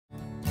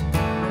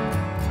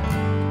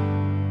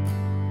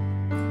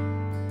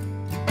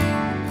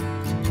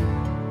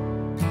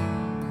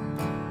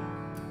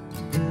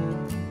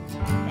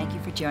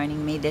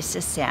joining me. This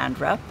is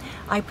Sandra.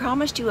 I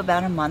promised you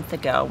about a month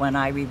ago when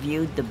I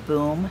reviewed the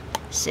Boom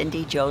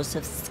Cindy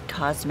Joseph's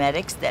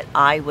Cosmetics that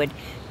I would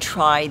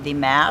try the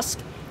mask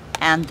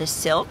and the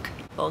silk,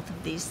 both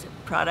of these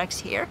products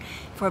here,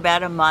 for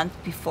about a month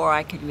before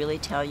I could really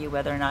tell you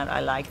whether or not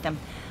I like them.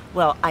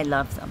 Well, I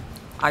love them.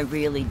 I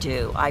really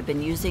do. I've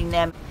been using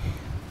them.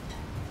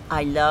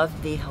 I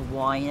love the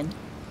Hawaiian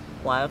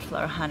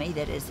wildflower honey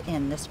that is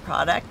in this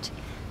product,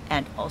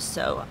 and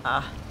also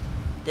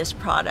this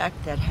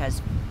product that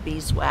has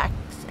beeswax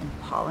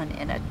and pollen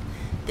in it.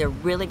 They're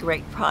really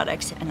great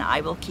products, and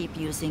I will keep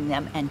using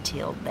them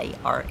until they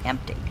are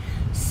empty.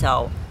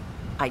 So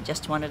I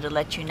just wanted to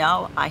let you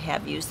know I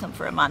have used them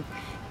for a month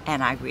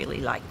and I really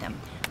like them.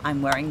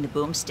 I'm wearing the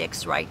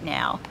boomsticks right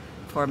now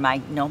for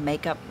my no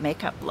makeup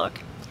look.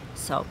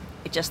 So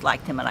I just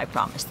like them, and I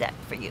promise that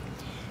for you.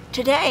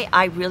 Today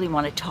I really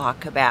want to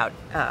talk about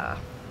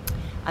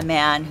a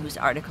man whose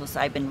articles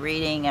I've been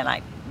reading, and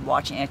I'm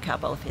watching a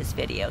couple of his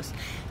videos.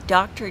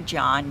 Dr.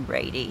 John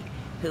Raity,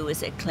 who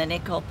is a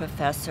clinical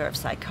professor of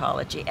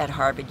psychology at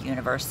Harvard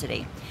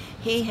University.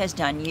 He has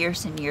done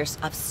years and years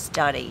of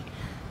study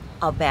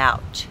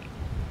about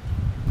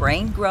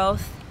brain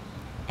growth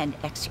and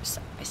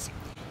exercise.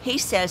 He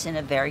says in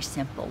a very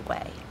simple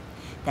way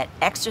that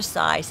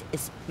exercise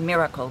is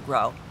miracle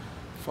grow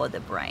for the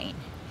brain.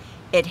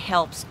 It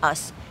helps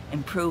us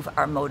improve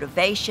our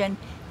motivation.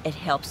 It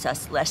helps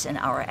us lessen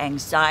our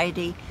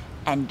anxiety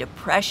and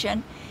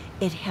depression.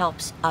 It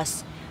helps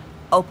us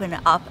open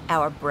up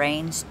our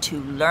brains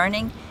to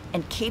learning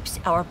and keeps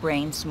our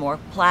brains more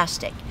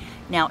plastic.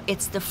 Now,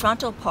 it's the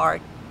frontal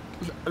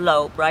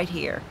lobe right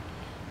here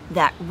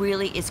that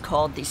really is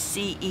called the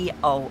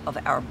CEO of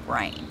our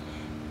brain.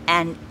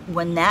 And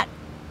when that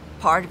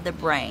part of the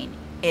brain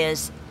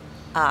is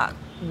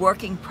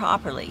working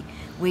properly,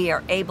 we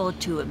are able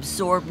to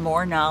absorb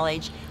more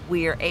knowledge.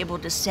 We are able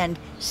to send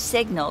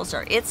signals,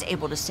 or it's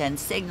able to send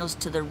signals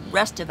to the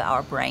rest of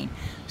our brain,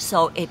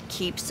 so it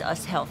keeps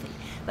us healthy.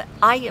 But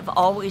I have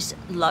always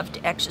loved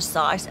to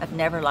exercise. I've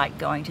never liked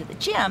going to the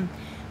gym,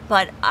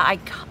 but I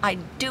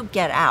do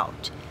get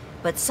out.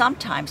 But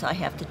sometimes I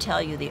have to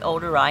tell you, the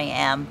older I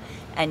am,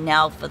 and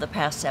now for the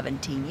past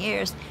 17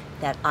 years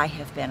that I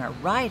have been a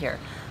writer,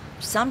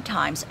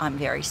 sometimes I'm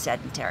very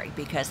sedentary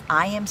because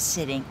I am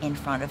sitting in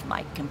front of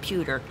my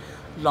computer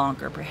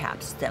longer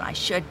perhaps than I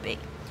should be.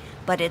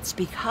 But it's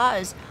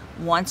because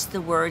once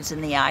the words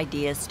and the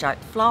ideas start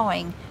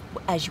flowing,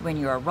 when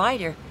you're a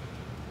writer,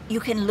 you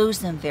can lose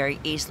them very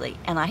easily,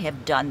 and I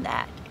have done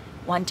that.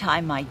 One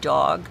time my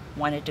dog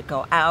wanted to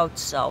go out,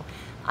 so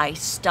I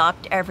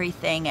stopped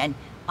everything, and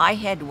I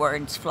had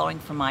words flowing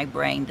from my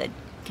brain that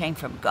came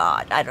from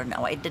God. I don't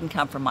know, it didn't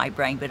come from my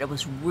brain, but it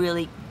was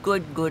really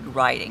good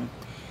writing.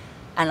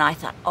 And I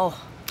thought,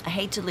 oh, I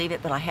hate to leave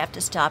it, but I have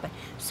to stop it.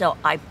 So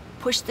I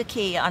pushed the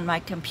key on my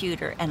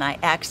computer, and I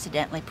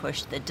accidentally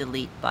pushed the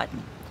delete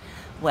button.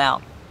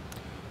 Well,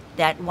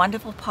 that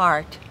wonderful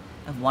part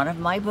of one of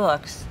my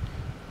books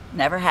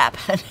never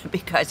happened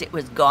because it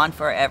was gone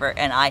forever,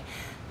 and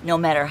no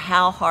matter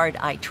how hard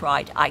I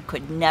tried, I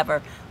could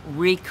never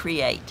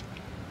recreate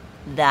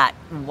that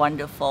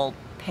wonderful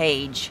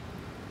page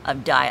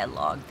of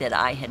dialogue that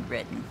I had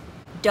written.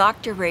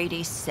 Dr.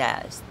 Raity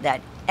says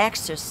that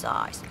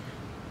exercise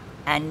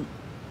and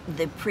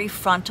the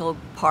prefrontal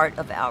part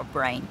of our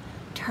brain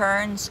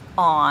turns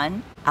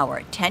on our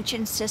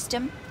attention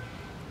system,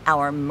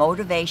 our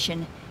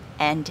motivation,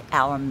 and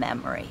our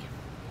memory.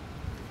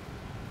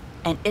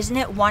 And isn't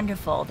it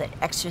wonderful that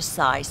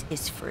exercise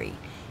is free?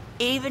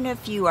 Even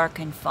if you are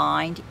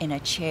confined in a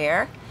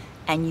chair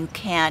and you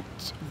can't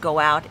go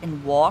out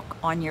and walk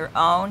on your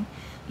own,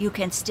 you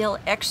can still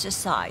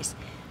exercise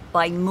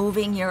by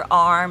moving your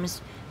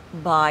arms,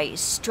 by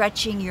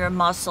stretching your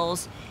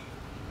muscles,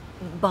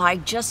 by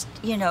just,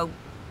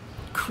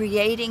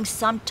 creating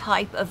some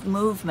type of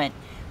movement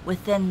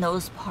within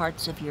those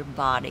parts of your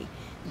body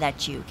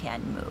that you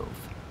can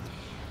move.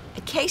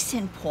 A case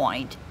in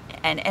point,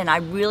 and I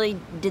really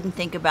didn't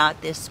think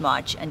about this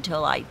much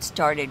until I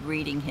started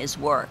reading his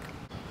work.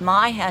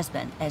 My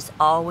husband has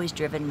always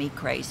driven me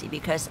crazy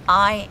because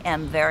I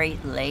am very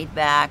laid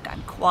back,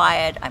 I'm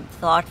quiet, I'm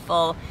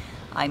thoughtful,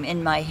 I'm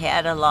in my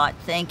head a lot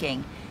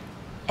thinking.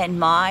 And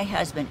my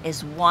husband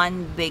is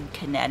one big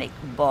kinetic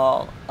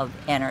ball of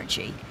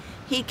energy.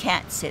 He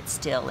can't sit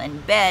still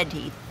in bed.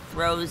 He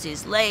throws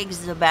his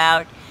legs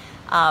about.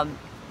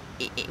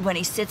 When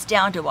he sits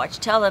down to watch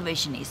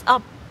television, he's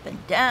up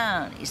and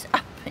down, he's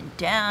up and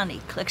down, he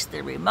clicks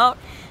the remote,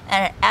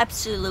 and it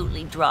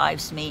absolutely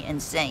drives me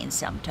insane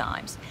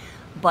sometimes.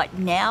 But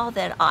now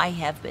that I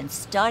have been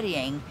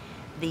studying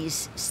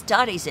these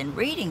studies and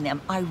reading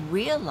them, I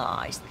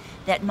realized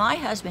that my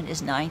husband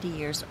is 90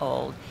 years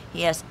old.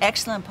 He has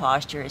excellent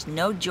posture, has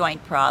no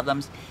joint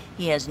problems,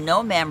 he has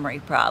no memory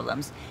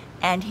problems,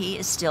 and he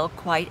is still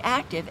quite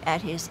active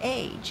at his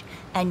age.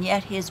 And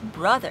yet his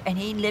brother, and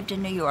he lived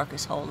in New York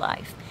his whole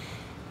life,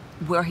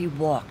 where he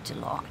walked a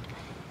lot.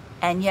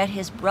 And yet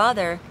his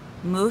brother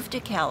moved to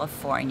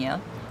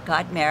California,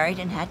 got married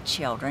and had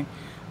children.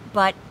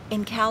 But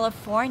in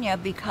California,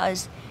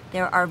 because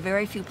There are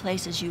very few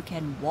places you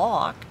can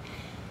walk.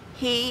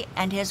 He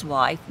and his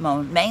wife,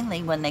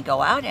 mainly when they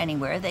go out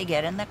anywhere, they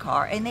get in the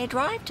car and they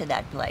drive to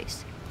that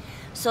place.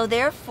 So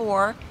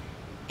therefore,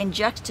 in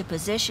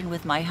juxtaposition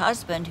with my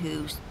husband,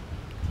 who's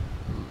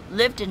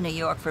lived in New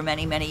York for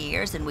many, many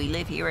years, and we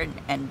live here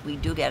and we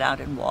do get out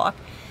and walk,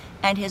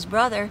 and his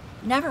brother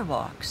never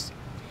walks.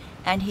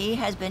 And he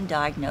has been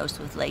diagnosed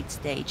with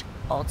late-stage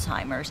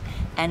Alzheimer's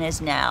and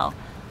is now,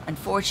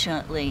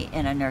 unfortunately,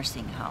 in a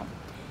nursing home,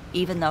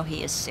 even though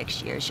he is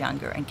 6 years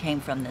younger and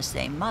came from the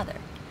same mother.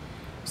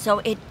 So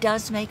it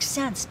does make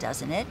sense,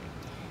 doesn't it?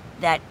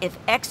 That if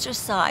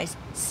exercise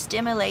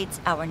stimulates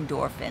our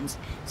endorphins,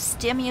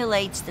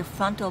 stimulates the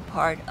frontal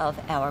part of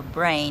our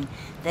brain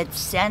that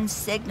sends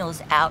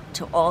signals out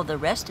to all the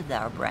rest of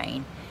our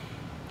brain,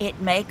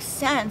 it makes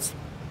sense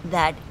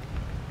that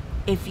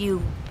if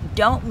you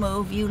don't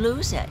move, you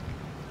lose it.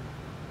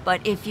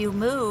 But if you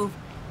move,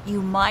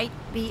 you might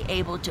be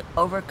able to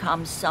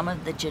overcome some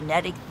of the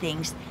genetic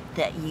things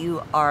that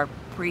you are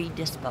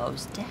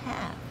predisposed to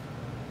have.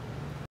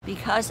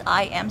 Because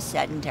I am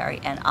sedentary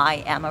and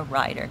I am a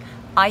writer,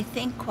 I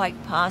think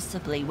quite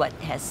possibly what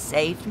has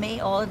saved me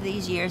all of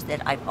these years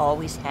that I've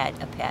always had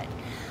a pet.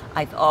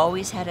 I've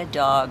always had a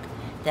dog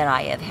that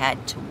I have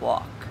had to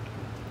walk.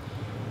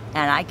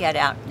 And I get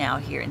out now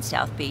here in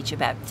South Beach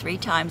about 3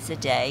 times a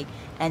day,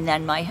 and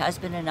then my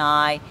husband and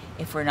I,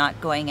 if we're not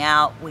going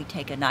out, we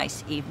take a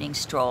nice evening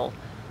stroll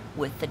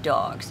with the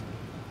dogs.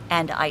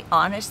 And I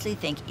honestly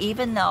think,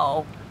 even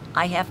though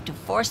I have to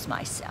force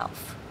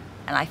myself,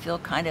 and I feel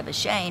kind of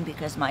ashamed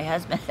because my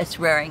husband is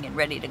raring and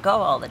ready to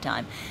go all the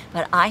time,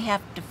 but I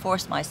have to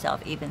force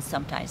myself even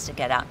sometimes to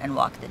get out and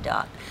walk the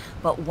dog.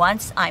 But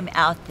once I'm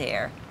out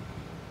there,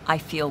 I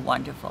feel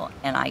wonderful,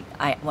 and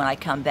when I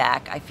come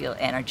back, I feel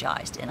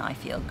energized and I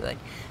feel good.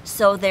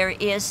 So there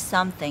is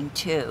something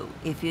too.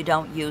 If you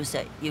don't use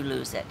it, you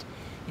lose it.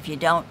 If you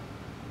don't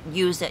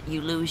use it,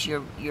 you lose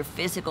your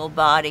physical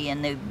body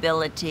and the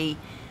ability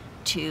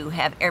to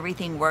have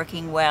everything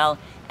working well,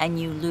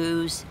 and you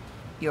lose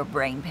your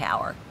brain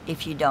power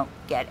if you don't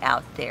get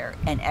out there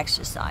and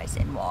exercise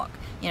and walk.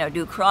 You know,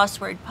 do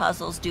crossword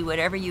puzzles, do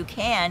whatever you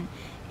can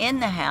in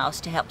the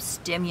house to help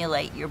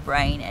stimulate your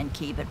brain and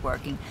keep it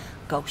working.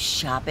 Go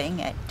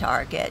shopping at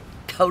Target,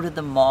 go to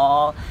the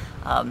mall,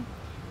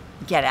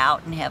 get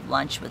out and have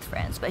lunch with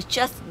friends. But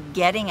just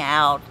getting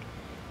out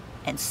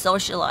and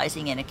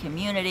socializing in a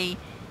community,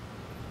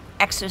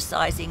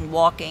 exercising,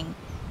 walking,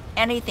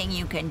 anything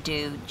you can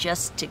do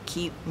just to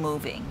keep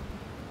moving,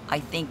 I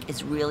think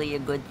is really a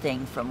good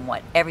thing from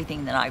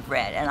everything that I've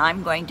read. And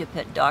I'm going to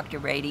put Dr.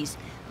 Raity's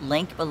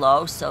link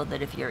below so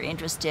that if you're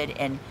interested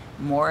in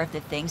more of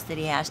the things that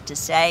he has to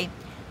say,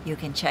 you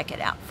can check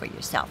it out for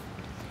yourself.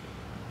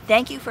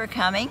 Thank you for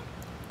coming.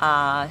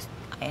 I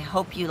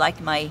hope you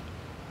liked my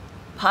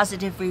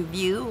positive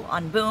review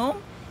on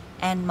Boom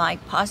and my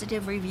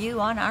positive review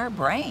on our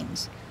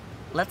brains.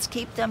 Let's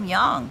keep them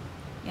young.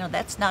 You know,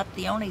 that's not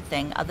the only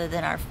thing other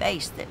than our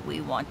face that we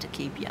want to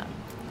keep young.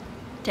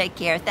 Take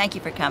care. Thank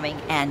you for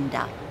coming, and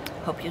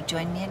hope you'll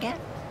join me again.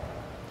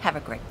 Have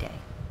a great day.